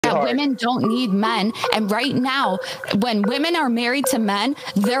that women don't need men. And right now, when women are married to men,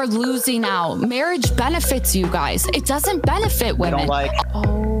 they're losing out. Marriage benefits you guys. It doesn't benefit women.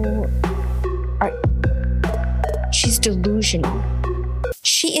 She's delusional.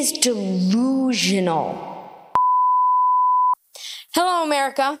 She is delusional. Hello,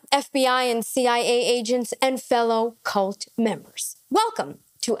 America, FBI and CIA agents and fellow cult members. Welcome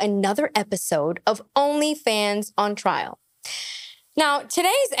to another episode of OnlyFans on Trial. Now,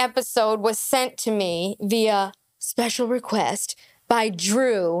 today's episode was sent to me via special request by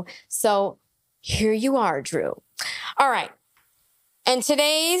Drew. So here you are, Drew. All right. And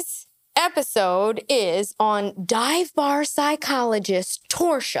today's episode is on dive bar psychologist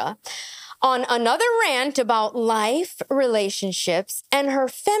Torshaa on another rant about life, relationships, and her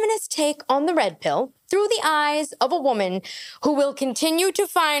feminist take on the red pill through the eyes of a woman who will continue to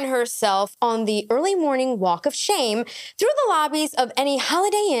find herself on the early morning walk of shame through the lobbies of any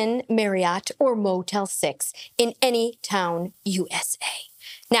Holiday Inn, Marriott, or Motel 6 in any town, USA.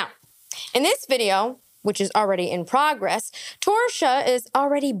 Now, in this video, which is already in progress, Torshaa is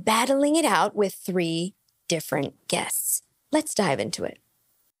already battling it out with 3 different guests. Let's dive into it.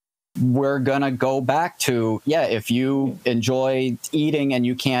 We're going to go back to, if you enjoy eating and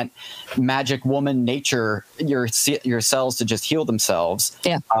you can't magic woman nature your cells to just heal themselves,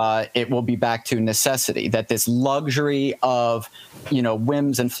 it will be back to necessity. That this luxury of,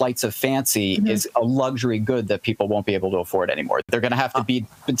 whims and flights of fancy is a luxury good that people won't be able to afford anymore. They're going to have to be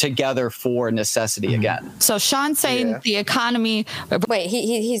together for necessity again. So Sean's saying the economy... Wait,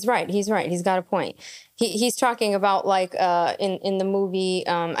 he's right. He's right. He's got a point. He's talking about like in the movie,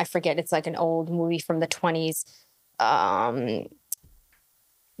 I forget, it's like an old movie from the 20s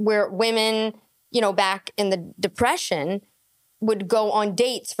where women, back in the Depression would go on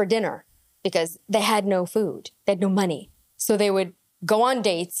dates for dinner because they had no food. They had no money. So they would go on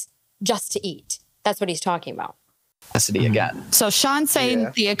dates just to eat. That's what he's talking about. Necessity again. So Sean's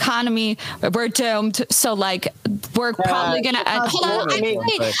saying the economy, we're doomed. So like we're probably gonna hold on.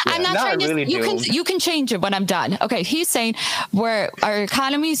 I'm not trying to. Really you can change it when I'm done. Okay, he's saying our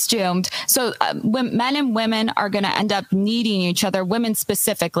economy's doomed. So men and women are gonna end up needing each other. Women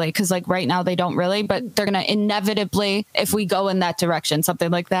specifically, because like right now they don't really, but they're gonna inevitably if we go in that direction,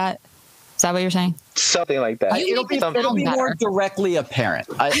 something like that. Is that what you're saying? Something like that. It'll be more directly apparent.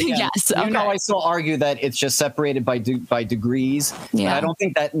 Yes. Okay. I still argue that it's just separated by degrees. Yeah. I don't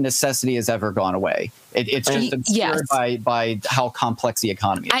think that necessity has ever gone away. It's just obscured by how complex the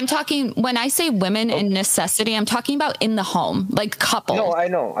economy is. I'm talking, when I say women in necessity, I'm talking about in the home, like couple. No, I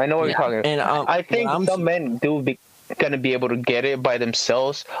know what you're talking about. And I think some men going to be able to get it by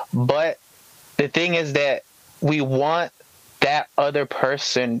themselves. But the thing is that we want that other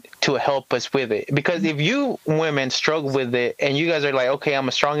person to help us with it, because if you women struggle with it and you guys are like, okay, I'm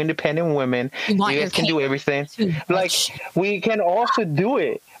a strong independent woman, you guys can do everything, like we can also do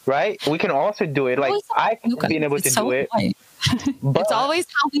it, right? We can also do it, like I can be able to do it. But it's always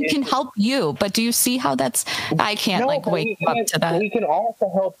how we can help you. But do you see how that's? I can't wake up to that. We can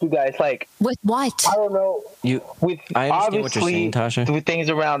also help you guys, like with what? I don't know. I understand what you're saying, Tasha. With things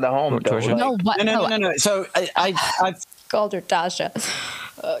around the home. No. So I've called her Tasha.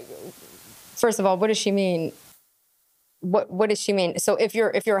 First of all, what does she mean? What does she mean? So if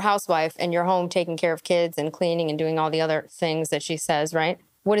you're a housewife and you're home taking care of kids and cleaning and doing all the other things that she says, right?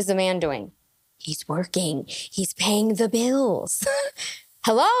 What is the man doing? He's working. He's paying the bills.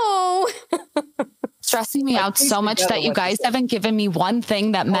 Hello. Stressing me out so much that you guys haven't given me one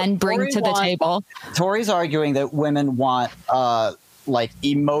thing that men bring to the table. Tori's arguing that women want like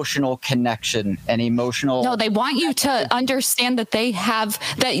emotional connection and emotional. No, they want you to understand that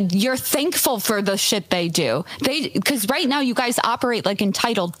that you're thankful for the shit they do. Because right now you guys operate like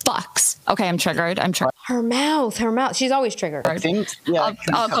entitled fucks. Okay, I'm triggered. Her mouth. She's always triggered.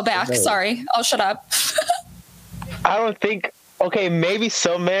 I'll go back. Sorry. I'll shut up. I don't think. Okay, maybe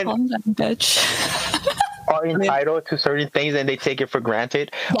some men are entitled to certain things and they take it for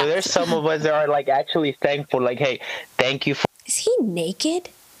granted. Yeah. But there's some of us that are like actually thankful. Like, hey, thank you for. Is he naked?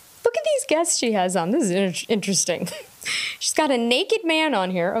 Look at these guests she has on. This is interesting. She's got a naked man on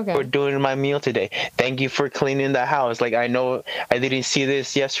here. Okay. For doing my meal today. Thank you for cleaning the house. Like, I know I didn't see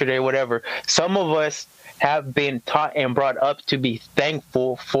this yesterday, whatever. Some of us have been taught and brought up to be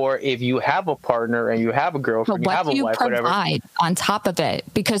thankful for if you have a partner and you have a girlfriend, you have a wife, whatever. On top of it,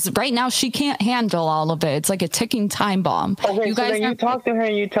 because right now she can't handle all of it. It's like a ticking time bomb. Okay, so then you talk to her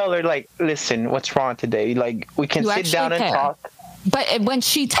and you tell her, like, listen, what's wrong today? Like, we can sit down and talk. But when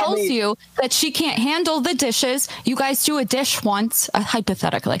she tells you that she can't handle the dishes, you guys do a dish once,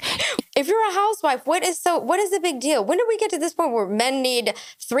 hypothetically. If you're a housewife, what is the big deal? When did we get to this point where men need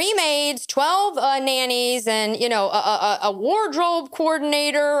 3 maids, 12 nannies, and, you know, a wardrobe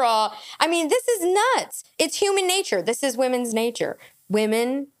coordinator? I mean, this is nuts. It's human nature. This is women's nature.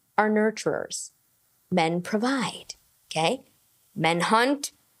 Women are nurturers. Men provide, okay? Men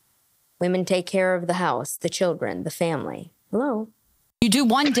hunt. Women take care of the house, the children, the family. Hello. You do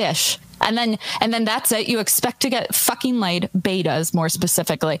one dish and then that's it. You expect to get fucking laid, betas more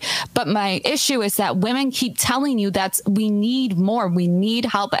specifically. But my issue is that women keep telling you that we need more, we need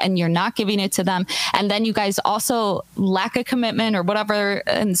help, and you're not giving it to them. And then you guys also lack a commitment or whatever.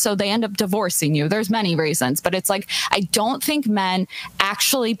 And so they end up divorcing you. There's many reasons, but it's like, I don't think men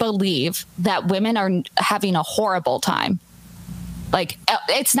actually believe that women are having a horrible time. Like,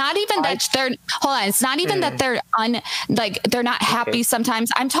 it's not even that they're, hold on, it's not even that they're they're not happy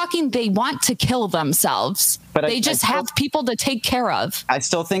sometimes. I'm talking they want to kill themselves. But they just have people to take care of. I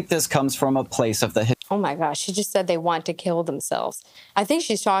still think this comes from a place of the... Oh my gosh, she just said they want to kill themselves. I think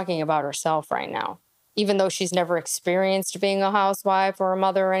she's talking about herself right now, even though she's never experienced being a housewife or a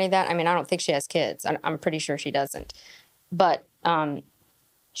mother or any of that. I mean, I don't think she has kids. I'm pretty sure she doesn't. But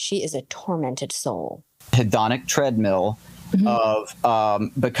she is a tormented soul. Hedonic treadmill. Of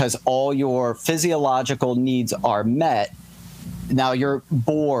because all your physiological needs are met, now you're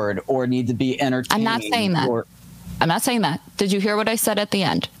bored or need to be entertained. I'm not saying that. I'm not saying that. Did you hear what I said at the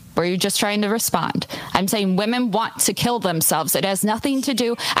end? Were you just trying to respond? I'm saying women want to kill themselves. It has nothing to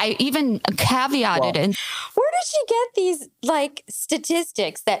do. I even caveated it. Where did she get these like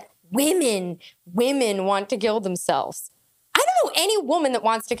statistics that women want to kill themselves? I don't know any woman that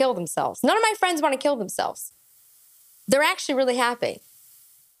wants to kill themselves. None of my friends want to kill themselves. They're actually really happy.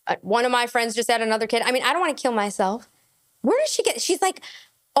 One of my friends just had another kid. I mean, I don't want to kill myself. Where does she get? She's like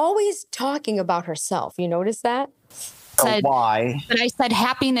always talking about herself. You notice that? Why? But I said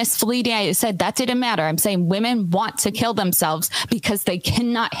happiness fleeting. I said that didn't matter. I'm saying women want to kill themselves because they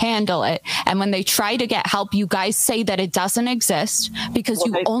cannot handle it. And when they try to get help, you guys say that it doesn't exist because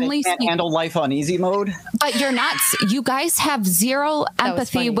they can't handle life on easy mode. But you're not. You guys have zero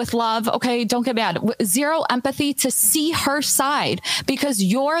empathy with love. Okay, don't get mad. Zero empathy to see her side because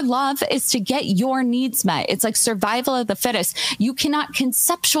your love is to get your needs met. It's like survival of the fittest. You cannot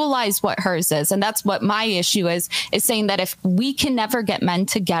conceptualize what hers is. And that's what my issue is saying that if we can never get men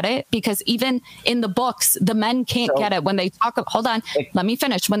to get it, because even in the books, the men can't get it when they talk. Hold on, let me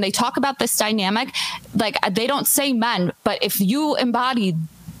finish. When they talk about this dynamic, like they don't say men, but if you embody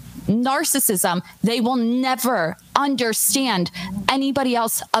narcissism, they will never understand anybody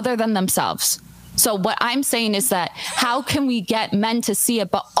else other than themselves. So what I'm saying is that how can we get men to see it,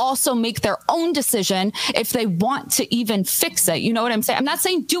 but also make their own decision if they want to even fix it? You know what I'm saying? I'm not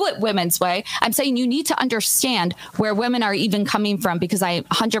saying do it women's way. I'm saying you need to understand where women are even coming from, because I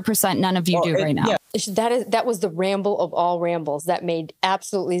 100% none of you do right now. Yeah. That was the ramble of all rambles. That made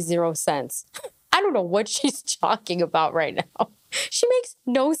absolutely zero sense. I don't know what she's talking about right now. She makes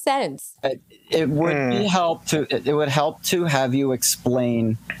no sense. It would it would help to have you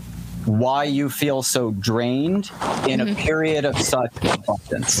explain why you feel so drained in a period of such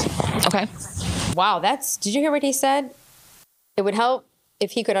abundance. Okay. Wow, did you hear what he said? It would help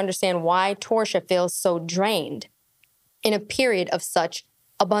if he could understand why Torshaa feels so drained in a period of such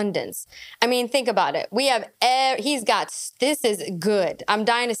abundance. I mean, think about it. We have, this is good. I'm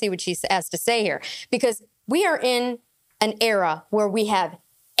dying to see what she has to say here, because we are in an era where we have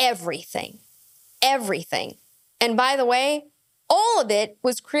everything. And by the way, all of it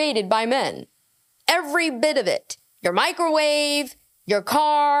was created by men. Every bit of it. Your microwave, your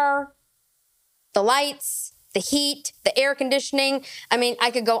car, the lights, the heat, the air conditioning. I mean,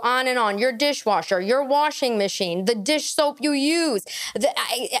 I could go on and on. Your dishwasher, your washing machine, the dish soap you use,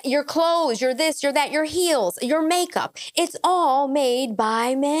 your clothes, your this, your that, your heels, your makeup. It's all made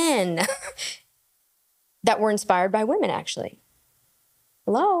by men that were inspired by women, actually.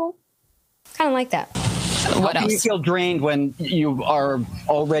 Hello? Kind of like that. What else? You feel drained when you are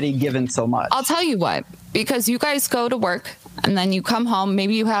already given so much? I'll tell you what, because you guys go to work and then you come home.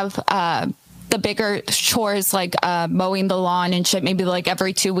 Maybe you have the bigger chores like mowing the lawn and shit, maybe like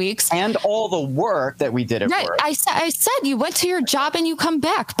every 2 weeks. And all the work that we did at work. I said you went to your job and you come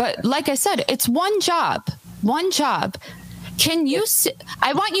back. But like I said, it's one job. Can you?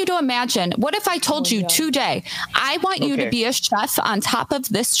 I want you to imagine. What if I told you today? I want you to be a chef on top of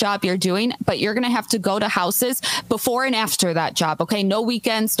this job you're doing, but you're going to have to go to houses before and after that job. Okay, no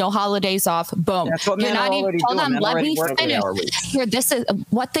weekends, no holidays off. Boom. That's what you're not even. Hold on, let me finish. Here, this is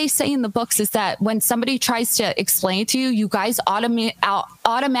what they say in the books: is that when somebody tries to explain it to you, you guys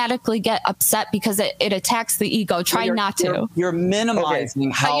automatically get upset because it attacks the ego. Try not to. You're minimizing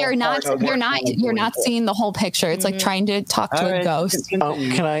how you're not seeing the whole picture. It's like trying to talk to a ghost. Can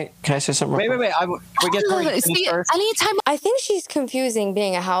I say something? Wait. We get anytime. I think she's confusing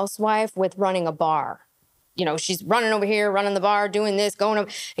being a housewife with running a bar. You know, she's running over here, running the bar, doing this, going over,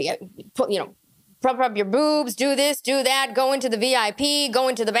 prop up your boobs, do this, do that, go into the VIP, go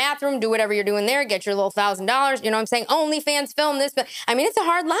into the bathroom, do whatever you're doing there, get your little $1,000. You know what I'm saying? OnlyFans, film this. But I mean, it's a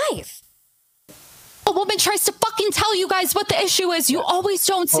hard life. A woman tries to fucking tell you guys what the issue is. You always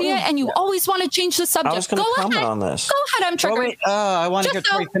don't see it, and you always want to change the subject. I was going to comment on this. Go ahead, I'm triggered. I want to hear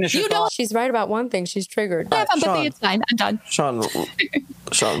Tori finish her thought. She's right about one thing. She's triggered. I have empathy. It's fine. I'm done. Sean,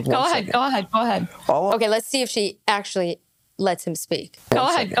 go ahead. Okay, let's see if she actually lets him speak. Go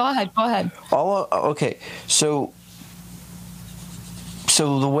ahead. Okay, so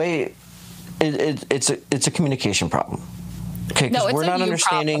the way it's a communication problem. Okay, because we're not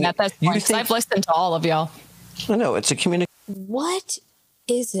understanding. At this point, I've listened to all of y'all. No, it's a communication. What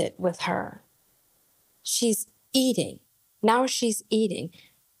is it with her? She's eating. Now she's eating.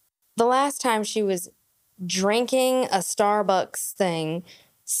 The last time she was drinking a Starbucks thing,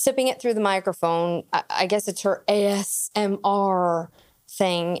 sipping it through the microphone. I guess it's her ASMR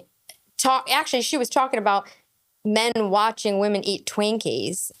thing. Actually, she was talking about men watching women eat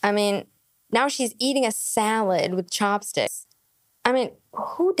Twinkies. I mean, now she's eating a salad with chopsticks. I mean,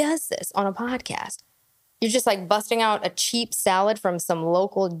 who does this on a podcast? You're just like busting out a cheap salad from some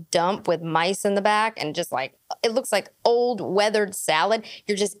local dump with mice in the back and just like, it looks like old weathered salad.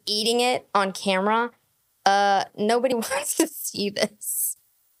 You're just eating it on camera. Nobody wants to see this.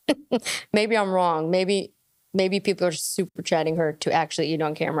 Maybe I'm wrong. Maybe people are super chatting her to actually eat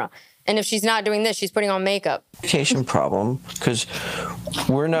on camera. And if she's not doing this, she's putting on makeup. Communication problem, because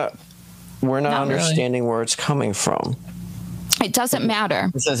we're not understanding where it's coming from. It doesn't matter.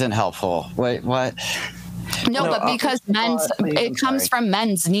 This isn't helpful. Wait, what? No, but because it comes from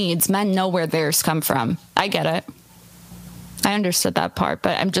men's needs. Men know where theirs come from. I get it. I understood that part,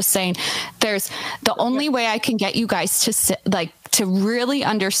 but I'm just saying the only way I can get you guys to really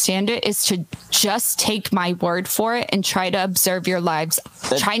understand it is to just take my word for it and try to observe your lives.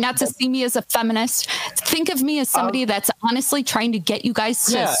 Try not to see me as a feminist. Think of me as somebody that's honestly trying to get you guys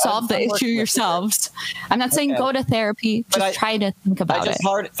to solve the issue yourselves. I'm not saying go to therapy. Just try to think about it.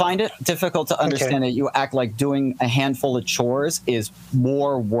 I just find it difficult to understand that you act like doing a handful of chores is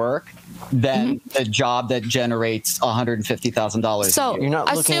more work than a job that generates $150,000. So you're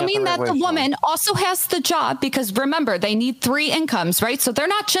not assuming that the woman also has the job, because remember, they need 3 incomes, right? So they're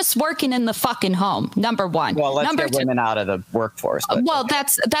not just working in the fucking home. Number one. Well, let's get women out of the workforce. Well,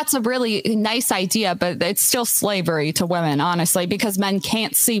 that's a really nice idea, but it's still slavery to women, honestly, because men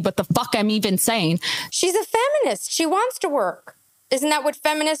can't see what the fuck I'm even saying. She's a feminist. She wants to work. Isn't that what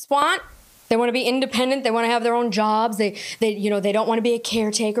feminists want? They want to be independent. They want to have their own jobs. They don't want to be a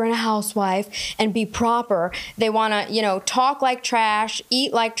caretaker and a housewife and be proper. They want to, talk like trash,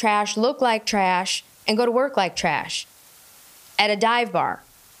 eat like trash, look like trash, and go to work like trash at a dive bar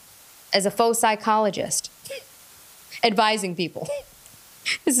as a faux psychologist, advising people.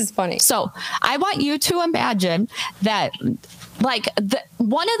 This is funny. So I want you to imagine that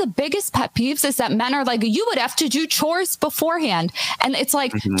one of the biggest pet peeves is that men are like, you would have to do chores beforehand. And it's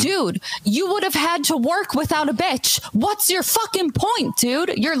like, dude, you would have had to work without a bitch. What's your fucking point,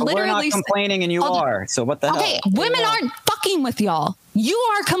 dude? You're literally we're not complaining and you are. So what the hell? Okay, women aren't fucking with y'all. You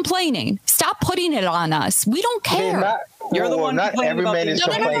are complaining. Stop putting it on us. We don't care. You're the one. Not every man is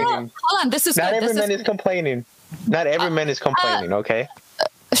complaining. Hold on, this is not good. Every man is complaining. Not every man is complaining. Okay.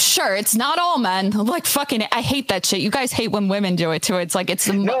 Sure, it's not all men. Like fucking, I hate that shit. You guys hate when women do it too. It's like it's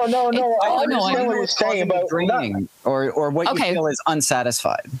no. I understand what you're saying about draining or what you feel is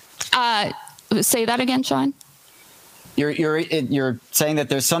unsatisfied. Say that again, Sean. You're saying that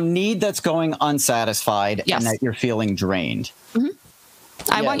there's some need that's going unsatisfied, and that you're feeling drained. Mm-hmm.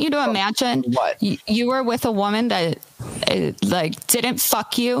 I want you to imagine you were with a woman that didn't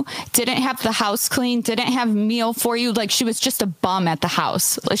fuck you, didn't have the house clean, didn't have meal for you. Like she was just a bum at the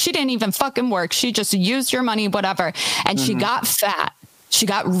house. Like, she didn't even fucking work. She just used your money, whatever. And she got fat. She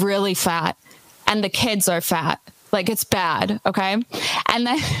got really fat. And the kids are fat. Like it's bad. Okay. And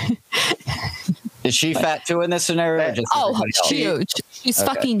then Is she fat too in this scenario? Or just huge. She's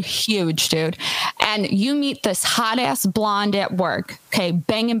fucking huge, dude. And you meet this hot ass blonde at work. Okay,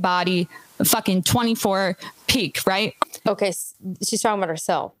 banging body, fucking 24 peak, right? Okay, she's talking about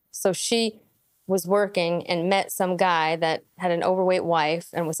herself. So she was working and met some guy that had an overweight wife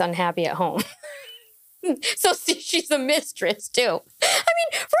and was unhappy at home. So she's a mistress too. I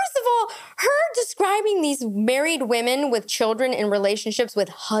mean, first of all, her describing these married women with children in relationships with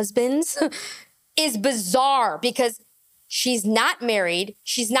husbands is bizarre because she's not married.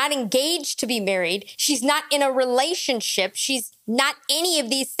 She's not engaged to be married. She's not in a relationship. She's not any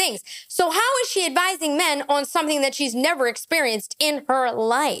of these things. So how is she advising men on something that she's never experienced in her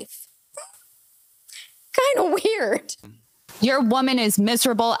life? Kind of weird. Your woman is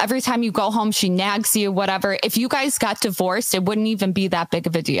miserable. Every time you go home, she nags you, whatever. If you guys got divorced, it wouldn't even be that big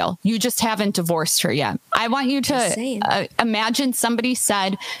of a deal. You just haven't divorced her yet. I want you to imagine somebody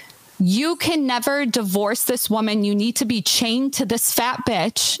said, you can never divorce this woman. You need to be chained to this fat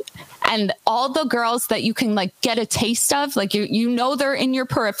bitch. And all the girls that you can like get a taste of, like you know they're in your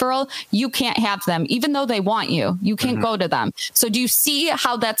peripheral, you can't have them. Even though they want you, you can't go to them. So do you see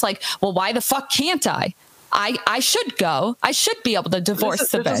how that's like, well, why the fuck can't I? I should go. I should be able to divorce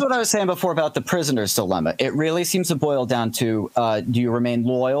the bitch. This is what I was saying before about the prisoner's dilemma. It really seems to boil down to, do you remain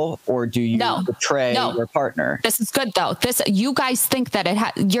loyal or do you betray your partner? This is good though. You guys think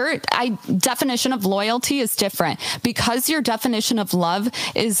that your definition of loyalty is different because your definition of love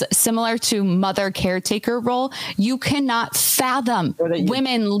is similar to mother caretaker role. You cannot fathom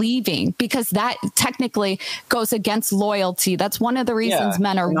women leaving because that technically goes against loyalty. That's one of the reasons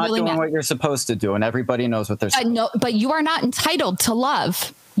men are not really doing what you're supposed to do, and everybody knows what they're saying. No, but you are not entitled to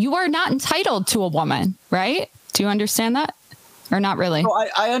love. You are not entitled to a woman, right? Do you understand that? Or not really? Well,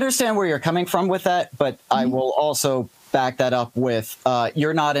 I understand where you're coming from with that, but I will also back that up with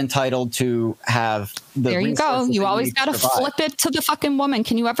you're not entitled to have the There you go. You always got to flip it to the fucking woman.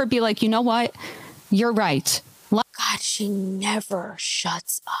 Can you ever be like, you know what? You're right. God, she never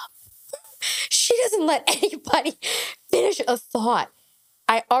shuts up. She doesn't let anybody finish a thought.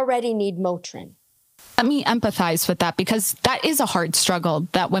 I already need Motrin. Let me empathize with that because that is a hard struggle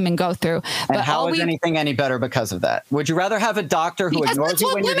that women go through. And how is anything any better because of that? Would you rather have a doctor who ignores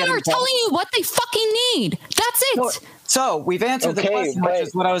you when you're getting women are telling you what they fucking need. That's it. So we've answered the question, which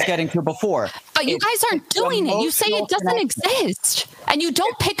is what I was getting to before. But you guys aren't doing it. You say it doesn't exist. And you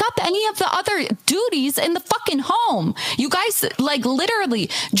don't pick up any of the other duties in the fucking home. You guys like literally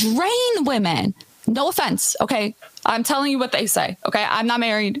drain women. No offense. Okay. I'm telling you what they say. Okay. I'm not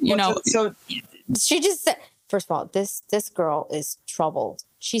married. You know. So she just said, first of all, this girl is troubled.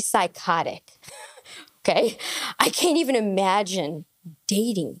 She's psychotic. Okay. I can't even imagine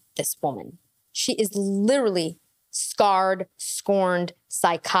dating this woman. She is literally scarred, scorned,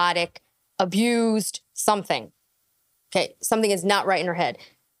 psychotic, abused, something. Okay. Something is not right in her head.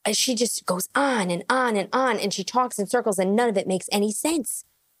 And she just goes on and on and on. And she talks in circles and none of it makes any sense.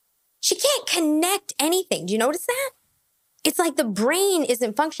 She can't connect anything. Do you notice that? It's like the brain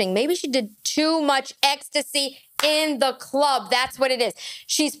isn't functioning. Maybe she did too much ecstasy in the club. That's what it is.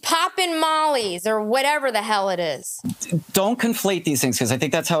 She's popping mollies or whatever the hell it is. Don't conflate these things because I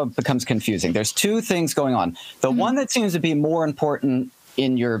think that's how it becomes confusing. There's two things going on. The one that seems to be more important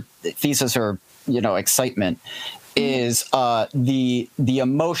in your thesis or, excitement is the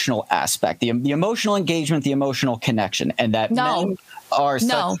emotional aspect, the emotional engagement, the emotional connection, and that men are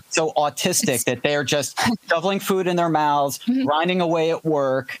so autistic that they're just shoveling food in their mouths, grinding away at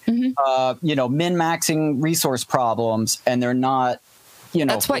work, min-maxing resource problems, and they're not,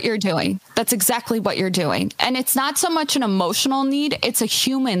 That's what you're doing. That's exactly what you're doing. And it's not so much an emotional need, it's a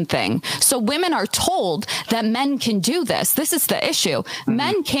human thing. So women are told that men can do this. This is the issue.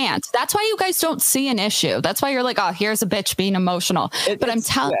 Men can't. That's why you guys don't see an issue. That's why you're like, oh, here's a bitch being emotional. I'm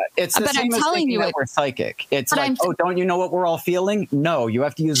telling you we're psychic. It's like, don't you know what we're all feeling? No, you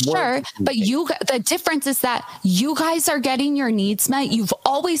have to use words. Sure, but the difference is that you guys are getting your needs met. You've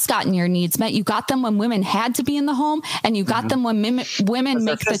always gotten your needs met. You got them when women had to be in the home, and you got them when women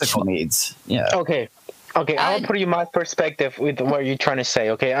make the physical needs. Yeah. Okay. I'll put you my perspective with what you're trying to say.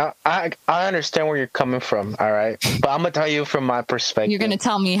 Okay. I understand where you're coming from. All right. But I'm gonna tell you from my perspective. You're gonna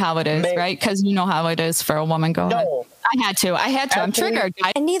tell me how it is, right? Because you know how it is for a woman. Go ahead. I had to. I'm triggered.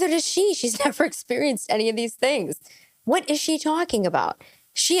 And neither does she. She's never experienced any of these things. What is she talking about?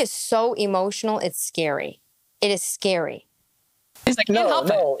 She is so emotional. It's scary. It is scary. It's like,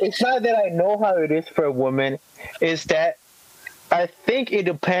 no. It's not that I know how it is for a woman. It's that I think it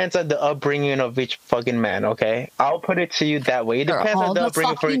depends on the upbringing of each fucking man, okay? I'll put it to you that way. It depends on the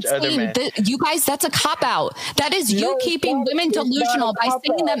upbringing for each other man. You guys, that's a cop-out. That is you keeping women delusional by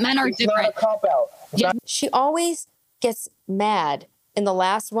saying that men are different. Not a cop-out. Yeah. She always gets mad. In the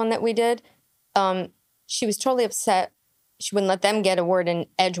last one that we did, she was totally upset. She wouldn't let them get a word in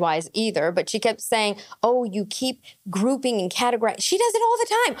edgewise either, but she kept saying, oh, you keep grouping and categorizing. She does it all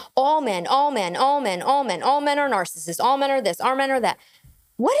the time. All men, all men, all men, all men, all men are narcissists. All men are this, all men are that.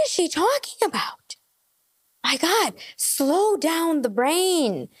 What is she talking about? My God, slow down the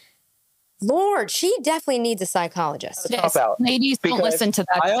brain. Lord, she definitely needs a psychologist. Ladies, don't listen to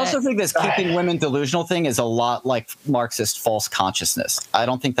that. I also think this keeping women delusional thing is a lot like Marxist false consciousness. I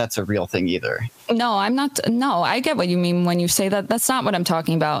don't think that's a real thing either. No, I'm not. No, I get what you mean when you say that. That's not what I'm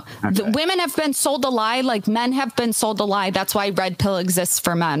talking about. Okay. The women have been sold a lie like men have been sold a lie. That's why red pill exists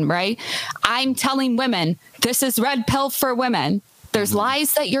for men, right? I'm telling women, this is red pill for women. There's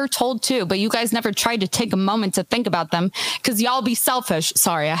lies that you're told too, but you guys never tried to take a moment to think about them because y'all be selfish.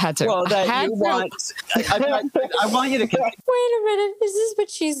 Sorry, I had to. Well, I want you to. Wait a minute. Is this what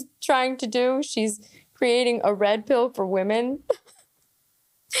she's trying to do? She's creating a red pill for women.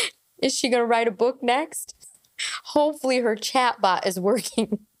 Is she going to write a book next? Hopefully her chatbot is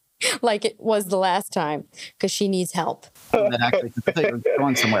working like it was the last time because she needs help. That actually you're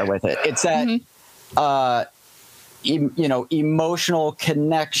going somewhere with it. It's that. Emotional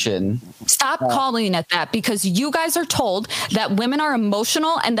connection. Stop calling it that because you guys are told that women are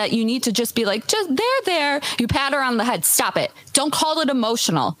emotional and that you need to just be like, just they're there. You pat her on the head. Stop it. Don't call it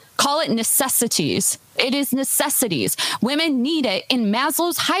emotional. Call it necessities. It is necessities. Women need it in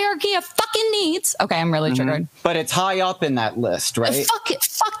Maslow's hierarchy of fucking needs. Okay, I'm really triggered. But it's high up in that list, right?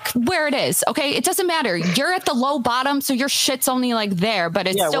 Fuck where it is. Okay, it doesn't matter. You're at the low bottom, so your shit's only like there, but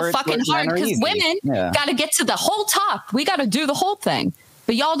it's still fucking hard because women got to get to the whole top. We got to do the whole thing.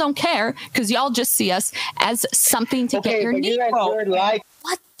 But y'all don't care because y'all just see us as something to get your needs.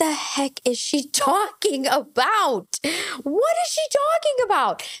 What the heck is she talking about? What is she talking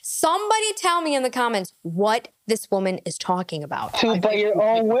about? Somebody tell me in the comments what this woman is talking about. But your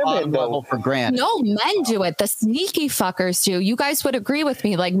own women, though. For granted. No, men do it. The sneaky fuckers do. You guys would agree with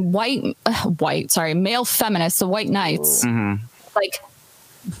me. Like male feminists, the white knights. Like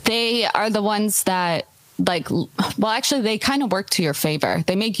they are the ones that actually they kind of work to your favor.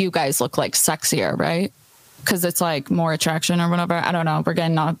 They make you guys look like sexier, right? Because it's like more attraction or whatever. I don't know. We're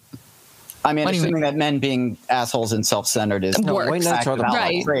getting not. I mean, assuming that men being assholes and self-centered is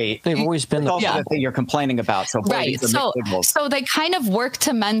right. They've always been the thing you're complaining about. So right. So they kind of work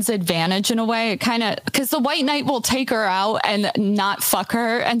to men's advantage in a way. It kind of because the white knight will take her out and not fuck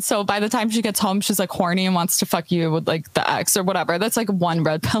her, and so by the time she gets home, she's like horny and wants to fuck you with like the ex or whatever. That's like one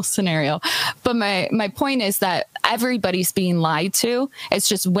red pill scenario. But my point is that everybody's being lied to. It's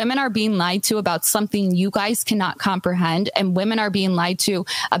just women are being lied to about something you guys cannot comprehend, and women are being lied to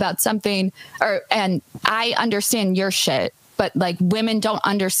about something. And I understand your shit, but like women don't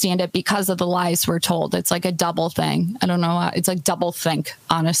understand it because of the lies we're told. It's like a double thing. I don't know. It's like double think,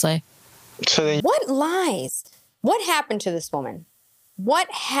 honestly. So what lies? What happened to this woman?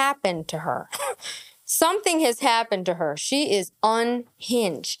 What happened to her? Something has happened to her. She is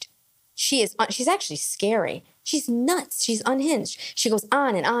unhinged. She's actually scary. She's nuts. She's unhinged. She goes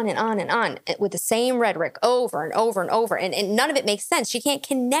on and on and on and on with the same rhetoric over and over and over. And none of it makes sense. She can't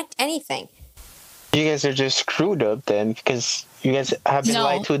connect anything. You guys are just screwed up then because you guys have been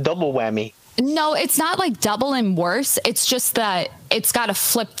lied to a double whammy. No, it's not like double and worse. It's just that it's got a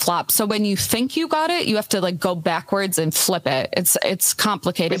flip flop. So when you think you got it, you have to like go backwards and flip it. It's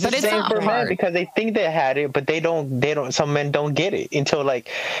complicated, but it's not hard. Men because they think they had it, but they don't. Some men don't get it until like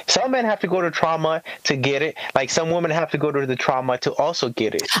some men have to go to trauma to get it. Like some women have to go to the trauma to also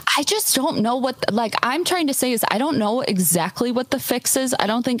get it. I just don't know what like I'm trying to say is I don't know exactly what the fix is. I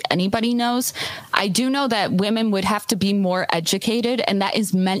don't think anybody knows. I do know that women would have to be more educated, and that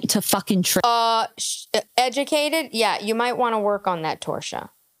is meant to fucking trick. Educated? Yeah, you might want to work on that, Torshaa.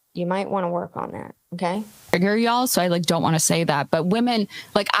 You might want to work on that, okay? Trigger y'all, so I like don't want to say that. But women,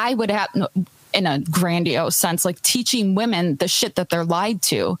 like I would have, in a grandiose sense, like teaching women the shit that they're lied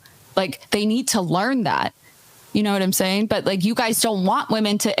to. Like they need to learn that. You know what I'm saying? But like you guys don't want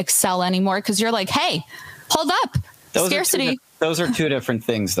women to excel anymore because you're like, hey, hold up. Scarcity. Those are two different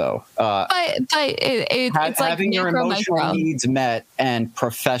things, though. But it's like having your emotional needs met and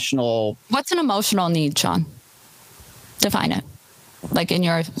professional. What's an emotional need, Sean? Define it. Like in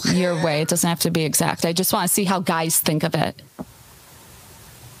your way. It doesn't have to be exact. I just want to see how guys think of it.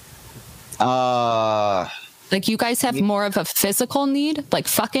 Like you guys have more of a physical need. Like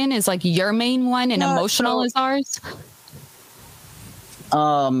fucking is like your main one, and emotional is ours.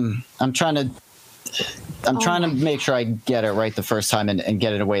 I'm trying to make sure I get it right the first time and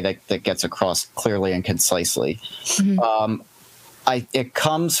get it in a way that gets across clearly and concisely. Mm-hmm. It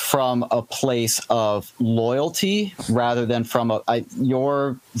comes from a place of loyalty rather than from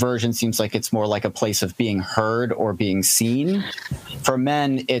your version seems like it's more like a place of being heard or being seen. For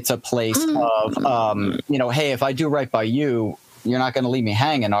men, it's a place of, hey, if I do right by you, you're not going to leave me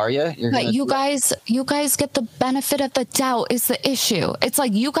hanging, are you? But you guys get the benefit of the doubt is the issue. It's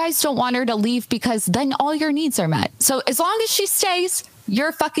like you guys don't want her to leave because then all your needs are met. So as long as she stays,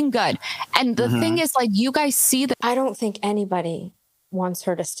 you're fucking good. And the thing is, like, you guys see that. I don't think anybody wants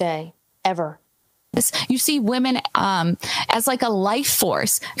her to stay ever. You see women as like a life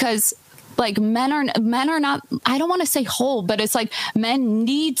force because like men are not, I don't want to say whole, but it's like men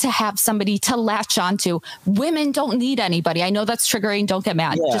need to have somebody to latch onto. Women don't need anybody. I know that's triggering. Don't get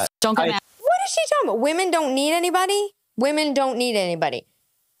mad. Yeah, just don't get mad. What is she talking about? Women don't need anybody? Women don't need anybody.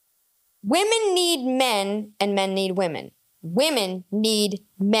 Women need men and men need women. Women need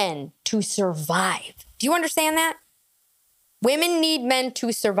men to survive. Do you understand that? Women need men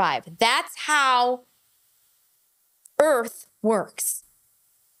to survive. That's how Earth works.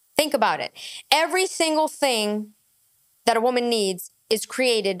 Think about it. Every single thing that a woman needs is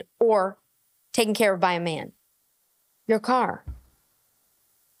created or taken care of by a man. Your car.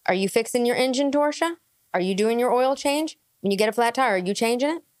 Are you fixing your engine, Torshaa? Are you doing your oil change? When you get a flat tire, are you changing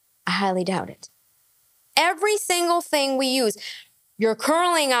it? I highly doubt it. Every single thing we use, your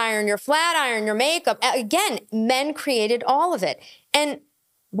curling iron, your flat iron, your makeup, again, men created all of it. And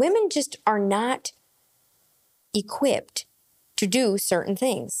women just are not equipped to do certain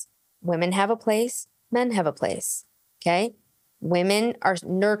things. Women have a place, men have a place, okay? Women are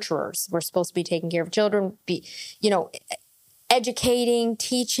nurturers. We're supposed to be taking care of children, be, educating,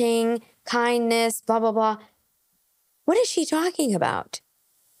 teaching, kindness, blah, blah, blah. What is she talking about?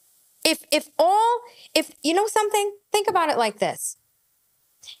 If you know something, think about it like this.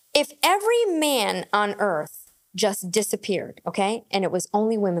 If every man on earth just disappeared, okay, and it was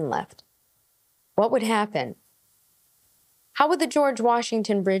only women left, what would happen? How would the George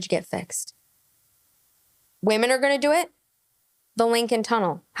Washington Bridge get fixed? Women are going to do it? The Lincoln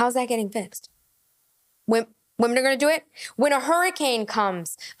Tunnel. How's that getting fixed? Women are going to do it? When a hurricane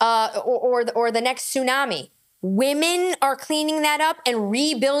comes or the next tsunami, women are cleaning that up and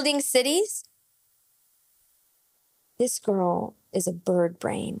rebuilding cities? This girl is a bird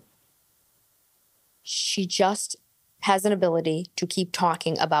brain. She just has an ability to keep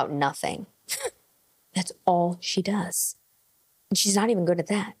talking about nothing. That's all she does. And she's not even good at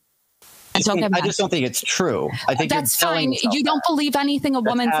that. I just don't think it's true. I think that's fine. You don't believe anything a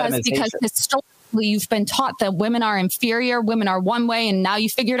woman says because historically you've been taught that women are inferior, women are one way, and now you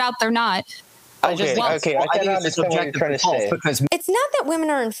figured out they're not. I cannot understand what you're trying to say. It's not that women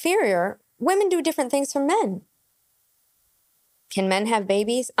are inferior. Women do different things from men. Can men have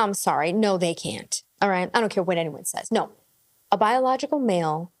babies? I'm sorry. No, they can't. All right. I don't care what anyone says. No. A biological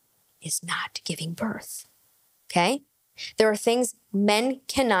male is not giving birth. Okay? There are things men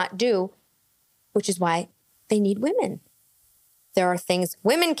cannot do, which is why they need women. There are things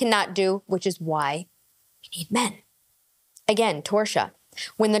women cannot do, which is why we need men. Again, Torshaa,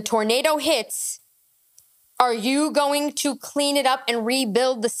 when the tornado hits, are you going to clean it up and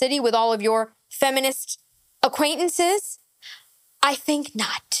rebuild the city with all of your feminist acquaintances? I think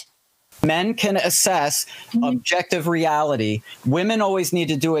not. Men can assess objective reality. Women always need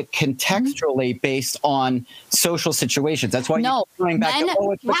to do it contextually based on social situations. That's why you're going back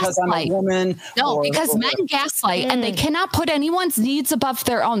to, it's because I'm a woman. No, because men gaslight and they cannot put anyone's needs above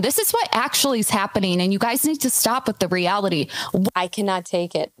their own. This is what actually is happening, and you guys need to stop with the reality. I cannot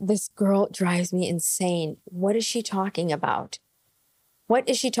take it. This girl drives me insane. What is she talking about? What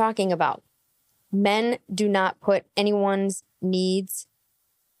is she talking about? Men do not put anyone's needs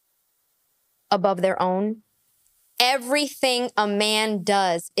above their own. Everything a man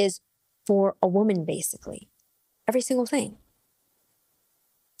does is for a woman, basically. Every single thing.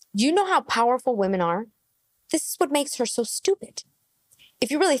 Do you know how powerful women are? This is what makes her so stupid.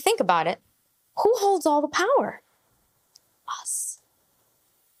 If you really think about it, who holds all the power? Us.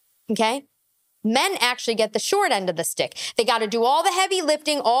 Okay? Men actually get the short end of the stick. They got to do all the heavy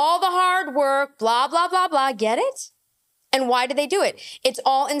lifting, all the hard work, blah, blah, blah, blah. Get it? And why do they do it? It's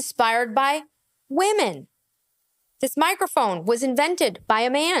all inspired by women. This microphone was invented by a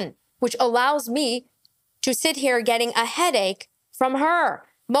man, which allows me to sit here getting a headache from her.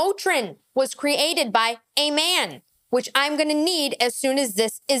 Motrin was created by a man. which I'm going to need as soon as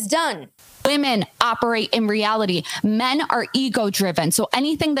this is done. Women operate in reality. Men are ego driven. So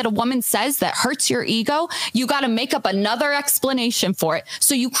anything that a woman says that hurts your ego, you got to make up another explanation for it.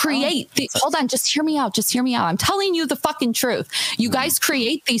 So you create hold on, just hear me out. Just hear me out. I'm telling you the fucking truth. You guys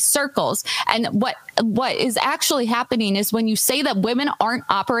create these circles. And what is actually happening is when you say that women aren't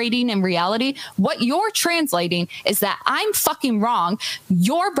operating in reality, what you're translating is that I'm fucking wrong.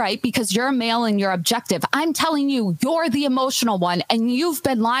 You're right because you're a male and you're objective. I'm telling you, you're the emotional one and you've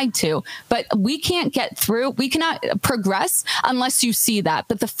been lied to. But we can't get through. We cannot progress unless you see that.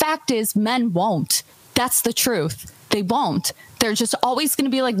 But the fact is, men won't. That's the truth. They won't. They're just always going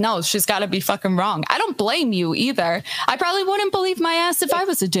to be like, no, she's got to be fucking wrong. I don't blame you either. I probably wouldn't believe my ass if I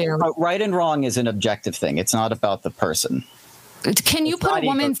was a dude. Right and wrong is an objective thing. It's not about the person. Can you put a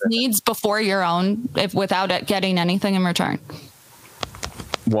woman's needs before your own without getting anything in return?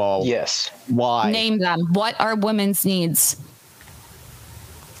 Well, yes. Why? Name them. What are women's needs?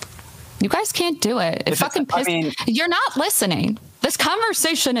 You guys can't do it. It fucking pisses. You're not listening. This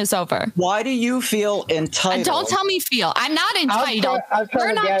conversation is over. Why do you feel entitled? Don't tell me feel. I'm not entitled.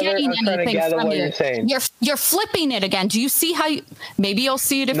 We're not getting anything from you. You're flipping it again. Do you see how maybe you'll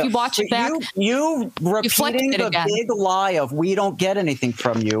see it if you watch it back? You repeating the big lie of we don't get anything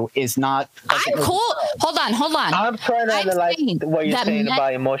from you is not. I'm cool. Hold on. I'm trying to analyze what you're saying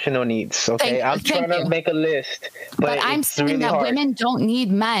about emotional needs. Okay, I'm trying to make a list, but I'm saying that women don't need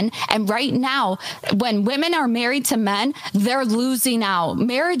men. And right now, when women are married to men, they're losing out.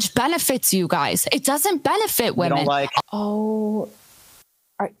 Marriage benefits you guys. It doesn't benefit women.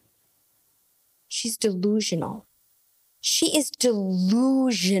 She's delusional. She is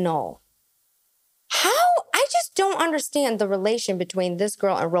delusional. How? I just don't understand the relation between this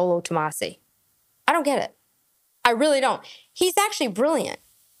girl and Rollo Tomasi. I don't get it. I really don't. He's actually brilliant.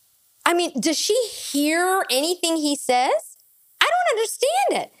 I mean, does she hear anything he says? I don't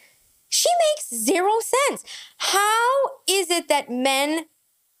understand it. She makes zero sense. How is it that men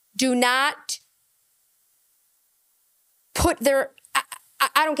do not put their...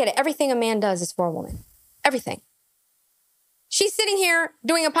 I don't get it. Everything a man does is for a woman. Everything. She's sitting here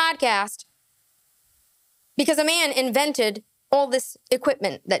doing a podcast because a man invented all this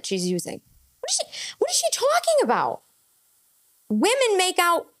equipment that she's using. What is she talking about? Women make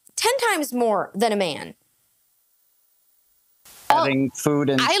out 10 times more than a man. Having food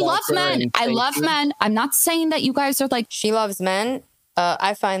and I love men. I love men. I'm not saying that you guys are like... She loves men.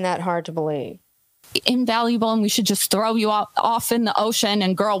 I find that hard to believe. Invaluable and we should just throw you off in the ocean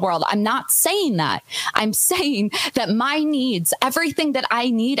and girl world. I'm not saying that. I'm saying that my needs, everything that I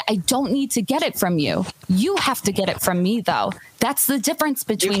need, I don't need to get it from you. You have to get it from me, though. That's the difference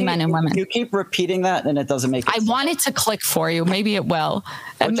between men and women. You keep repeating that and it doesn't make sense. I want it to click for you. Maybe it will.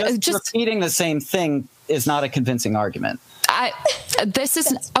 Just repeating the same thing is not a convincing argument. This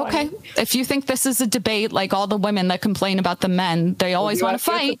is okay. If you think this is a debate, like all the women that complain about the men, they always want to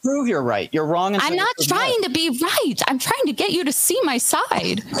fight. To prove you're right. You're wrong. I'm not trying to be right. I'm trying to get you to see my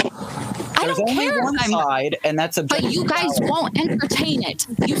side. I don't care. One side, and that's a. But you guys won't entertain it.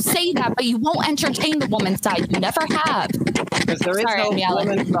 You say that, but you won't entertain the woman's side. You never have. Because there is no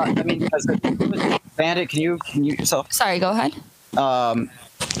woman's side. I mean, because Bandit, can you yourself? Sorry, go ahead.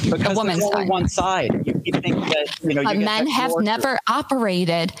 Because there's only one side. You think that men have never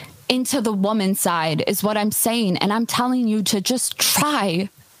operated into the woman's side, is what I'm saying, and I'm telling you to just try.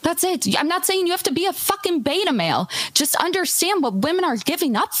 That's it. I'm not saying you have to be a fucking beta male. Just understand what women are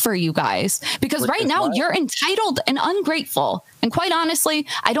giving up for you guys. Because right now you're entitled and ungrateful. And quite honestly,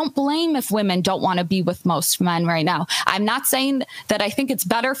 I don't blame if women don't want to be with most men right now. I'm not saying that I think it's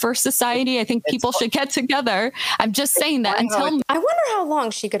better for society. I think people should get together. I'm just saying that until... I wonder how long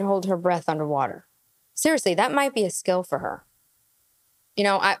she could hold her breath underwater. Seriously, that might be a skill for her. You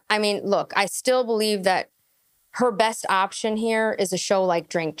know, I mean, look, I still believe that her best option here is a show like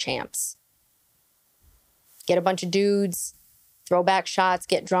Drink Champs. Get a bunch of dudes, throw back shots,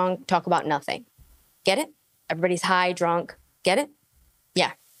 get drunk, talk about nothing. Get it? Everybody's high, drunk. Get it?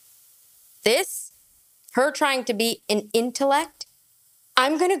 Yeah. This, her trying to be an intellect,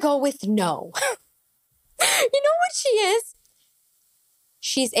 I'm going to go with no. You know what she is?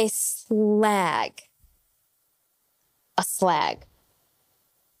 She's a slag. A slag.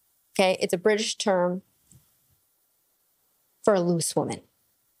 Okay? It's a British term for a loose woman.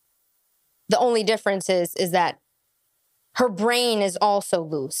 The only difference is that her brain is also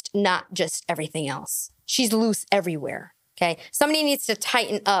loose, not just everything else. She's loose everywhere, okay? Somebody needs to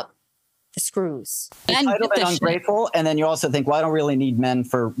tighten up the screws. Entitled and ungrateful, and then you also think, well, I don't really need men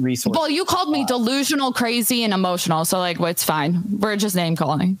for resources. Well, you called me delusional, crazy, and emotional, so, like, well, it's fine. We're just name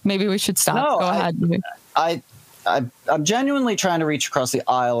calling. Maybe we should stop. No, Go ahead. I'm genuinely trying to reach across the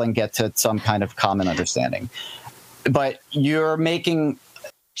aisle and get to some kind of common understanding. But you're making...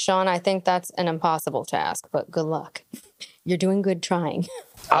 Sean, I think that's an impossible task, but good luck. You're doing good trying.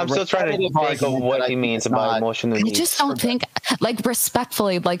 I'm still trying to think of what he means by emotional needs. I just don't think, like,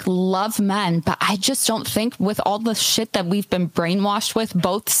 respectfully, like, love men, but I just don't think with all the shit that we've been brainwashed with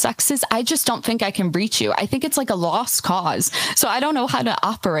both sexes, I just don't think I can reach you. I think it's like a lost cause. So I don't know how to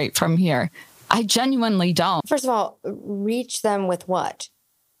operate from here. I genuinely don't. First of all, reach them with what?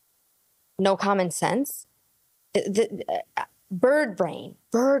 No common sense? Bird brain,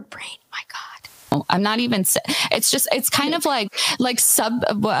 my God. I'm not even, it's kind of like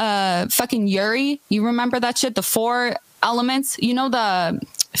fucking Yuri. You remember that shit? The 4 elements, you know, the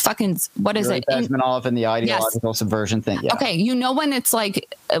fucking, what is it? Bezmenov and the ideological subversion thing. Yeah. Okay. You know, when it's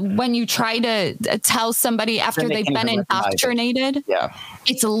like, when you try to tell somebody after they've been indoctrinated, yeah,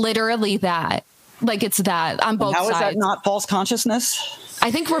 it's literally that. Like, it's that on both sides. How is that not false consciousness? I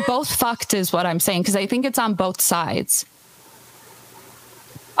think we're both fucked is what I'm saying. Cause I think it's on both sides.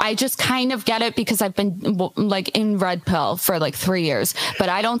 I just kind of get it because I've been like in red pill for like 3 years, but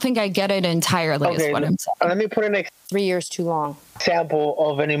I don't think I get it entirely. Okay, is what I'm saying. Let me put an 3 years too long. Example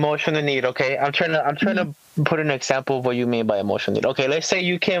of an emotional need. Okay, I'm trying to put an example of what you mean by emotional need. Okay, let's say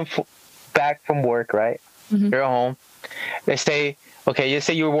you came back from work, right? Mm-hmm. You're home. Let's say, okay, you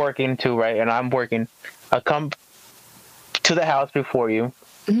say you're working too, right? And I'm working. I come to the house before you,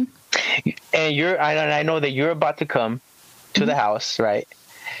 mm-hmm. and I know that you're about to come to mm-hmm. the house, right?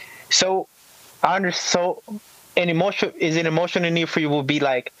 So, an emotional need for you will be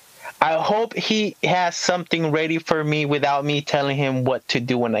like, I hope he has something ready for me without me telling him what to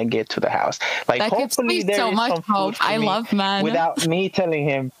do when I get to the house. Like, that hopefully gives me so much hope. I love men. Without me telling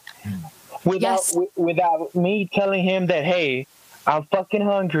him, without me telling him that, hey, I'm fucking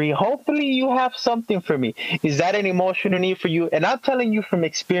hungry. Hopefully you have something for me. Is that an emotional need for you? And I'm telling you from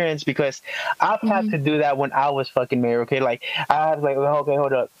experience because I've mm-hmm. had to do that when I was fucking married. Okay, like I was like, okay,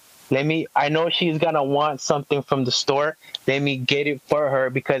 hold up. I know she's gonna want something from the store. Let me get it for her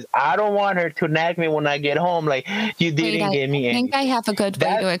because I don't want her to nag me when I get home. Like, you didn't get me. I think I have a good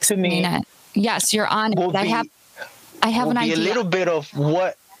way to explain it. Yes, you're on it. I have an idea. A little bit of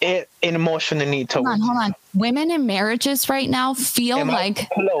what an emotional need to. Hold on. Women in marriages right now feel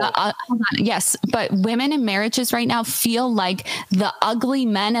hold on. Yes, but women in marriages right now feel like the ugly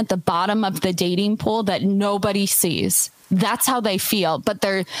men at the bottom of the dating pool that nobody sees. That's how they feel, but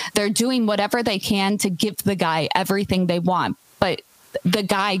they're doing whatever they can to give the guy everything they want, but the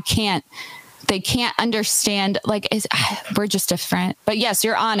guy can't understand, like, we're just different. But yes,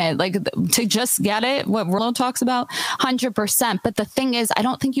 you're on it, like, to just get it, what Rollo talks about, 100%. But the thing is, I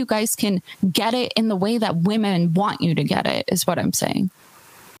don't think you guys can get it in the way that women want you to get it, is what I'm saying.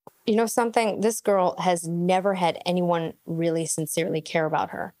 You know something? This girl has never had anyone really sincerely care about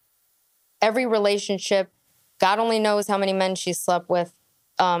her. Every relationship, God only knows how many men she slept with.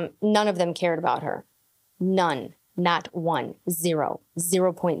 None of them cared about her. None. Not one.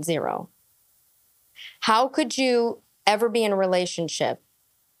 0.0. How could you ever be in a relationship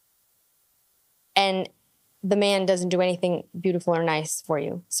and the man doesn't do anything beautiful or nice for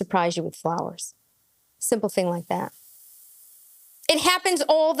you? Surprise you with flowers. Simple thing like that. It happens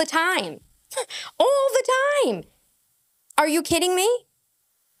all the time. All the time. Are you kidding me?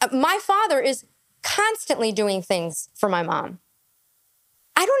 My father is constantly doing things for my mom.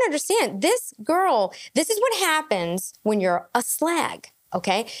 I don't understand. This girl, this is what happens when you're a slag,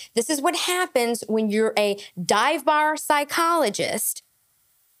 okay? This is what happens when you're a dive bar psychologist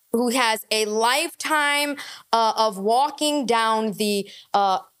who has a lifetime of walking down the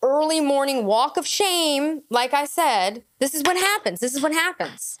early morning walk of shame. Like I said, this is what happens. This is what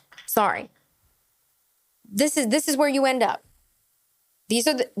happens. Sorry. This is where you end up. These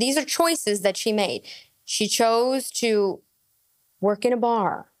are choices that she made. She chose to work in a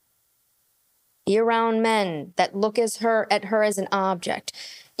bar, be around men that look at her as an object,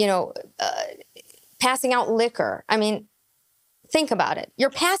 passing out liquor. I mean, think about it. You're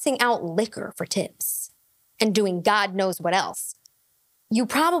passing out liquor for tips and doing God knows what else. You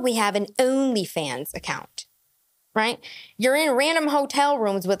probably have an OnlyFans account, right? You're in random hotel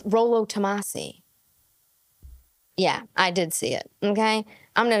rooms with Rollo Tomasi. Yeah, I did see it, okay?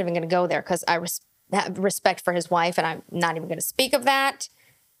 I'm not even going to go there because I have respect for his wife, and I'm not even going to speak of that.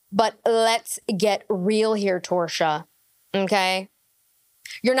 But let's get real here, Torshaa, okay?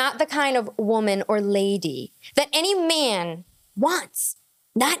 You're not the kind of woman or lady that any man wants,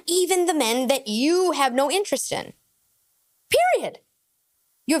 not even the men that you have no interest in, period.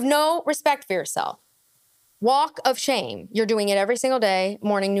 You have no respect for yourself. Walk of shame. You're doing it every single day,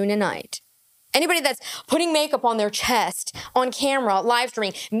 morning, noon, and night. Anybody that's putting makeup on their chest, on camera, live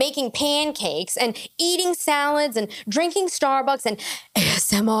streaming, making pancakes and eating salads and drinking Starbucks and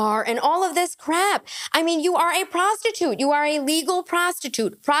ASMR and all of this crap. I mean, you are a prostitute. You are a legal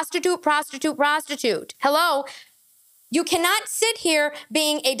prostitute. Prostitute, prostitute, prostitute. Hello? You cannot sit here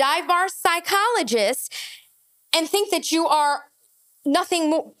being a dive bar psychologist and think that you are nothing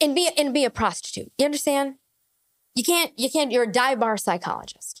more and be a prostitute. You understand? You can't, you're a dive bar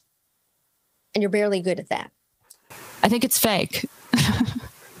psychologist. And you're barely good at that. I think it's fake.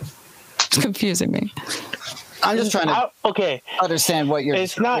 It's confusing me. I'm just trying to understand what you're...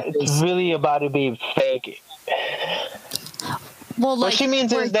 It's not really about it being fake. Well, like, what she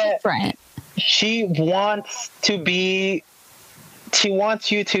means is that she wants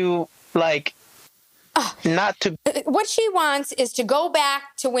you to, like, not to... What she wants is to go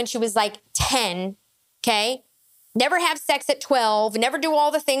back to when she was, like, 10, okay? Never have sex at 12, never do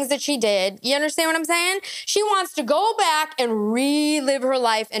all the things that she did. You understand what I'm saying? She wants to go back and relive her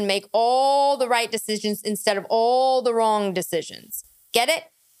life and make all the right decisions instead of all the wrong decisions. Get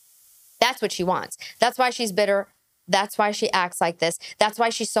it? That's what she wants. That's why she's bitter. That's why she acts like this. That's why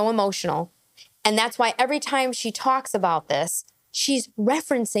she's so emotional. And that's why every time she talks about this, she's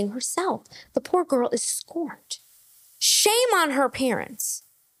referencing herself. The poor girl is scorned. Shame on her parents,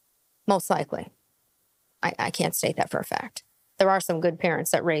 most likely. I can't state that for a fact. There are some good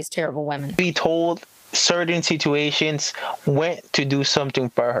parents that raise terrible women. Be told certain situations went to do something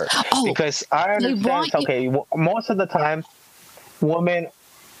for her. Because I understand, most of the time, women...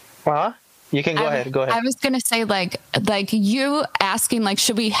 You can go ahead. I was going to say, like you asking, like,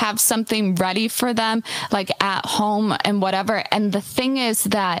 should we have something ready for them, like, at home and whatever. And the thing is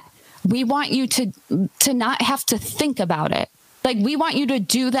that we want you to not have to think about it. Like, we want you to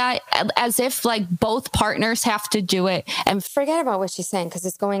do that as if, like, both partners have to do it. And forget about what she's saying, because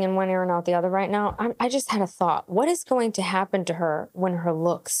it's going in one ear and out the other right now. I just had a thought. What is going to happen to her when her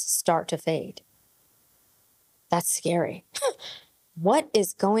looks start to fade? That's scary. What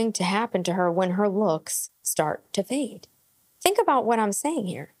is going to happen to her when her looks start to fade? Think about what I'm saying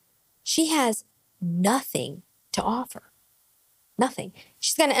here. She has nothing to offer. Nothing.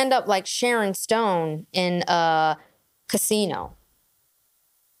 She's going to end up like Sharon Stone in Casino.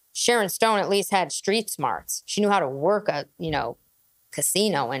 Sharon Stone at least had street smarts. She knew how to work a,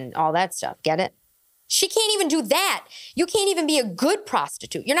 casino and all that stuff. Get it? She can't even do that. You can't even be a good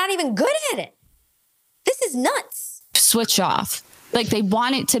prostitute. You're not even good at it. This is nuts. Switch off. Like, they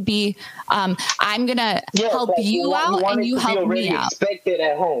want it to be, I'm going to help you out and you help me out. Expected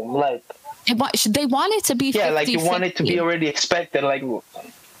at home. Like, they want it to be 50-50. Like, you want it to be already expected. Like,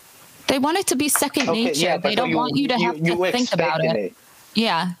 they want it to be second nature. Yeah, they don't want you to have to think about it.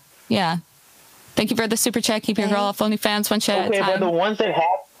 Yeah. Thank you for the super chat. Keep your girl off OnlyFans one chat at a time. But the ones that have...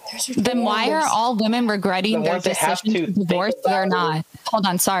 Then why are all women regretting their decision to divorce or not? Hold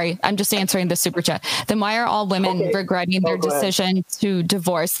on, sorry. I'm just answering the super chat. Then why are all women regretting their decision to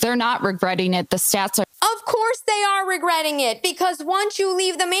divorce? They're not regretting it. The stats are... Of course they are regretting it, because once you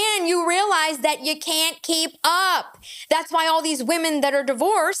leave the man, you realize that you can't keep up. That's why all these women that are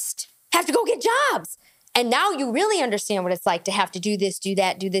divorced have to go get jobs. And now you really understand what it's like to have to do this, do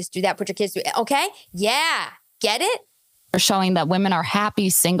that, do this, do that, put your kids through. Okay? Yeah. Get it? Showing that women are happy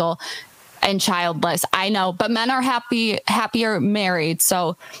single and childless. I know, but men are happier married.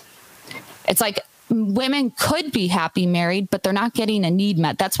 So it's like women could be happy married, but they're not getting a need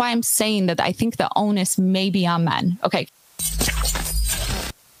met. That's why I'm saying that I think the onus may be on men. Okay.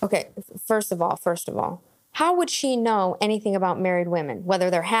 First of all, how would she know anything about married women, whether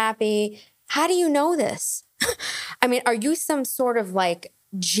they're happy? How do you know this? I mean, are you some sort of like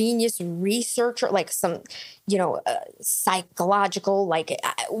genius researcher, like some, psychological, like,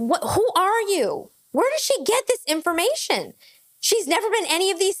 who are you? Where does she get this information? She's never been any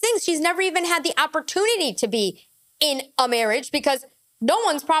of these things. She's never even had the opportunity to be in a marriage because no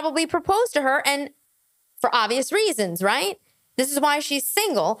one's probably proposed to her, and for obvious reasons, right? This is why she's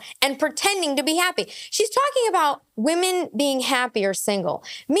single and pretending to be happy. She's talking about women being happy or single.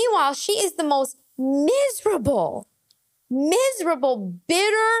 Meanwhile, she is the most miserable,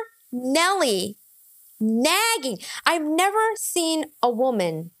 bitter Nelly, nagging. I've never seen a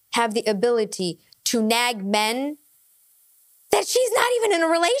woman have the ability to nag men that she's not even in a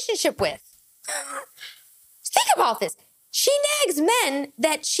relationship with. Think about this. She nags men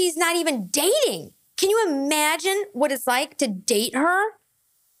that she's not even dating. Can you imagine what it's like to date her?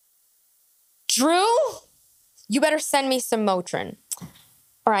 Drew, you better send me some Motrin.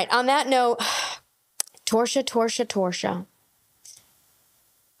 All right, on that note, Torshaa.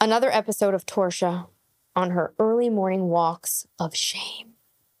 Another episode of Torshaa on her early morning walks of shame.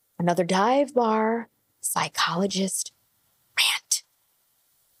 another dive bar psychologist rant.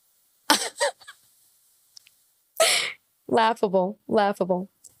 Laughable, laughable.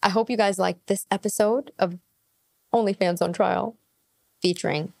 I hope you guys liked this episode of OnlyFans on Trial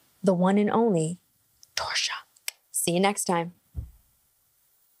featuring the one and only Torshaa. See you next time.